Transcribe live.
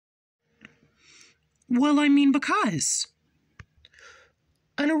Well, I mean, because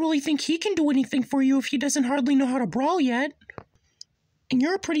I don't really think he can do anything for you if he doesn't hardly know how to brawl yet. And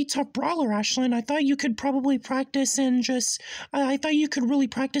you're a pretty tough brawler, Ashlyn. I thought you could probably practice and I thought you could really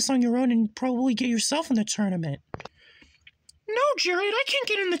practice on your own and probably get yourself in the tournament. No, Jared, I can't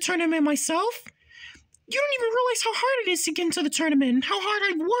get in the tournament myself. You don't even realize how hard it is to get into the tournament and how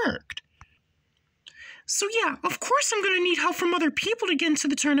hard I've worked. So yeah, of course I'm going to need help from other people to get into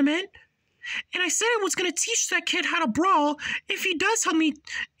the tournament. And I said I was going to teach that kid how to brawl if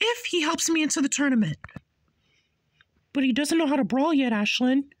he helps me into the tournament. But he doesn't know how to brawl yet,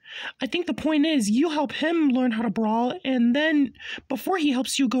 Ashlyn. I think the point is you help him learn how to brawl, and then before he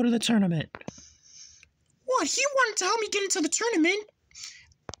helps you go to the tournament. What? He wanted to help me get into the tournament?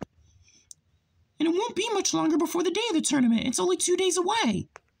 And it won't be much longer before the day of the tournament. It's only 2 days away.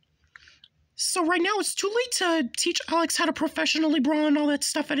 So right now it's too late to teach Alex how to professionally brawl and all that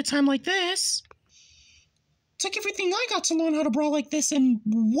stuff at a time like this. Took everything I got to learn how to brawl like this in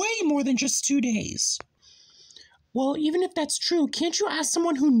way more than just 2 days. Well, even if that's true, can't you ask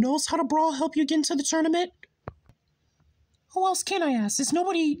someone who knows how to brawl help you get into the tournament? Who else can I ask? There's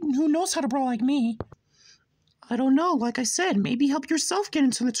nobody who knows how to brawl like me. I don't know. Like I said, maybe help yourself get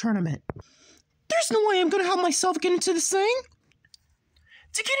into the tournament. There's no way I'm going to help myself get into this thing.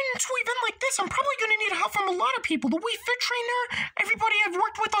 To get into an event like this, I'm probably going to need help from a lot of people. The Wii Fit trainer, everybody I've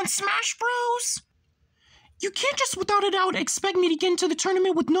worked with on Smash Bros. You can't just without a doubt expect me to get into the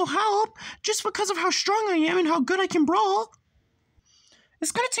tournament with no help just because of how strong I am and how good I can brawl.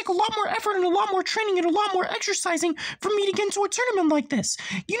 It's going to take a lot more effort and a lot more training and a lot more exercising for me to get into a tournament like this.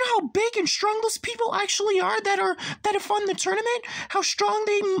 You know how big and strong those people actually are that have won the tournament? How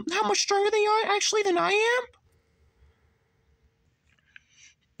much stronger they are actually than I am?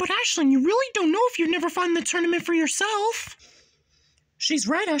 But Ashlyn, you really don't know if you've never won the tournament for yourself. She's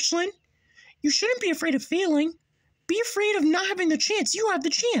right, Ashlyn. You shouldn't be afraid of failing. Be afraid of not having the chance. You have the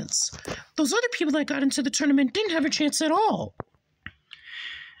chance. Those other people that got into the tournament didn't have a chance at all.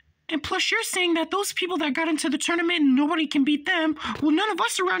 And plus, you're saying that those people that got into the tournament, nobody can beat them. Well, none of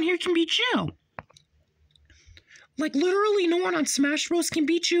us around here can beat you. Like, literally, no one on Smash Bros. Can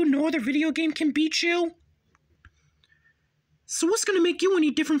beat you. No other video game can beat you. So what's going to make you any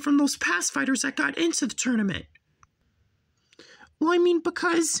different from those past fighters that got into the tournament? Well, I mean,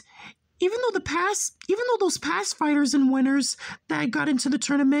 because even though those past fighters and winners that got into the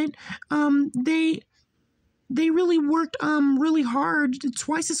tournament, they really worked really hard,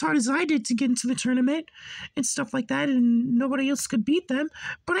 twice as hard as I did to get into the tournament and stuff like that, and nobody else could beat them.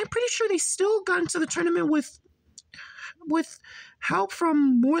 But I'm pretty sure they still got into the tournament with help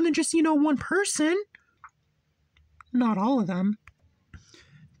from more than just, one person. Not all of them.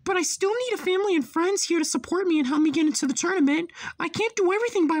 But I still need a family and friends here to support me and help me get into the tournament. I can't do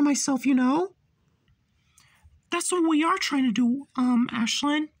everything by myself, That's what we are trying to do,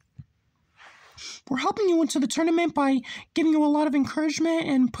 Ashlyn. We're helping you into the tournament by giving you a lot of encouragement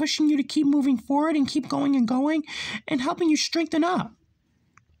and pushing you to keep moving forward and keep going and helping you strengthen up.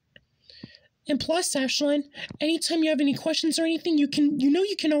 And plus, Ashlyn, anytime you have any questions or anything, you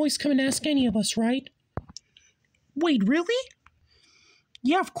can always come and ask any of us, right? Wait, really?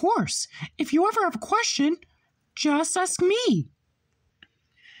 Yeah, of course. If you ever have a question, just ask me.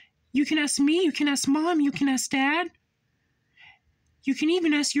 You can ask me, you can ask Mom, you can ask Dad. You can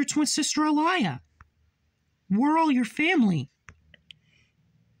even ask your twin sister, Aliyah. We're all your family.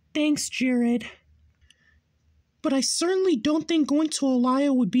 Thanks, Jared. But I certainly don't think going to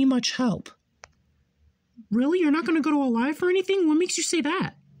Aliyah would be much help. Really? You're not going to go to Aliyah for anything? What makes you say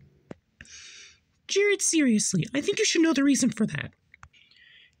that? Jared, seriously, I think you should know the reason for that.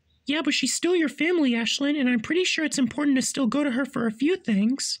 Yeah, but she's still your family, Ashlyn, and I'm pretty sure it's important to still go to her for a few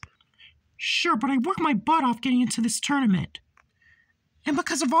things. Sure, but I worked my butt off getting into this tournament. And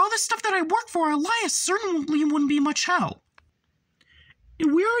because of all the stuff that I worked for, Aliyah certainly wouldn't be much help.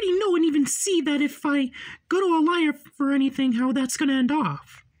 And we already know and even see that if I go to Aliyah for anything, how that's going to end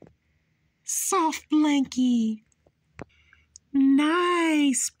off. Soft Blanky.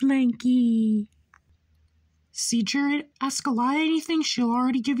 Nice, Blanky. See, Jared, ask Aliyah anything, she'll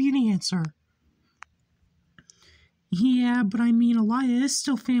already give you the answer. Yeah, but I mean, Aliyah is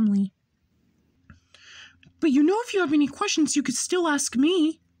still family. But if you have any questions, you could still ask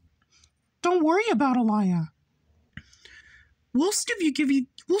me. Don't worry about Aliyah. We'll still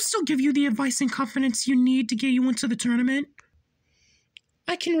give you the advice and confidence you need to get you into the tournament.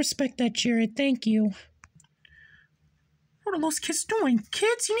 I can respect that, Jared. Thank you. What are those kids doing?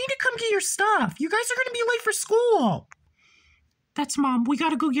 Kids, you need to come get your stuff. You guys are going to be late for school. That's Mom. We got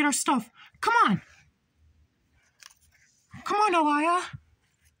to go get our stuff. Come on. Come on, Aliyah.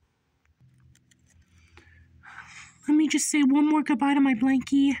 Let me just say one more goodbye to my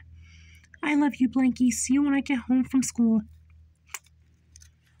Blankie. I love you, Blankie. See you when I get home from school.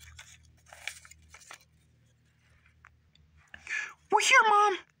 We're here,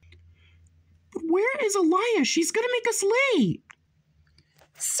 Mom. But where is Aliyah? She's gonna make us late.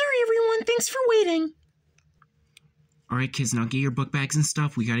 Sorry, everyone. Thanks for waiting. Alright, kids, now get your book bags and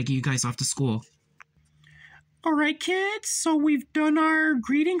stuff. We gotta get you guys off to school. Alright, kids. So we've done our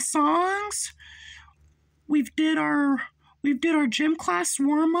greeting songs. We did our gym class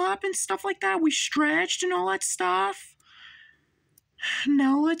warm-up and stuff like that. We stretched and all that stuff.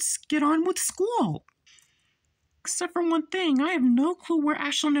 Now let's get on with school. Except for one thing, I have no clue where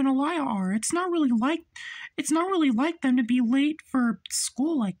Ashlyn and Aliyah are. It's not really like them to be late for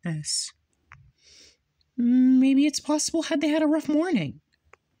school like this. Maybe it's possible they had a rough morning.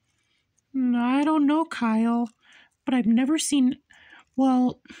 I don't know, Kyle, but I've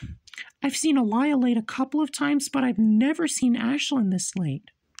seen Aliyah late a couple of times, but I've never seen Ashlyn this late.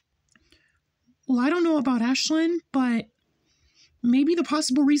 Well, I don't know about Ashlyn, but maybe the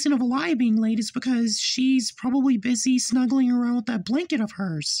possible reason of Aliyah being late is because she's probably busy snuggling around with that blanket of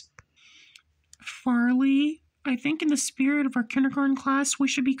hers. Farley, I think in the spirit of our kindergarten class, we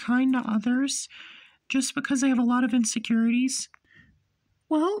should be kind to others, just because they have a lot of insecurities.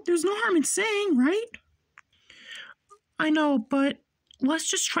 Well, there's no harm in saying, right? I know, but let's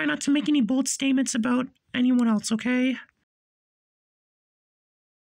just try not to make any bold statements about anyone else, okay?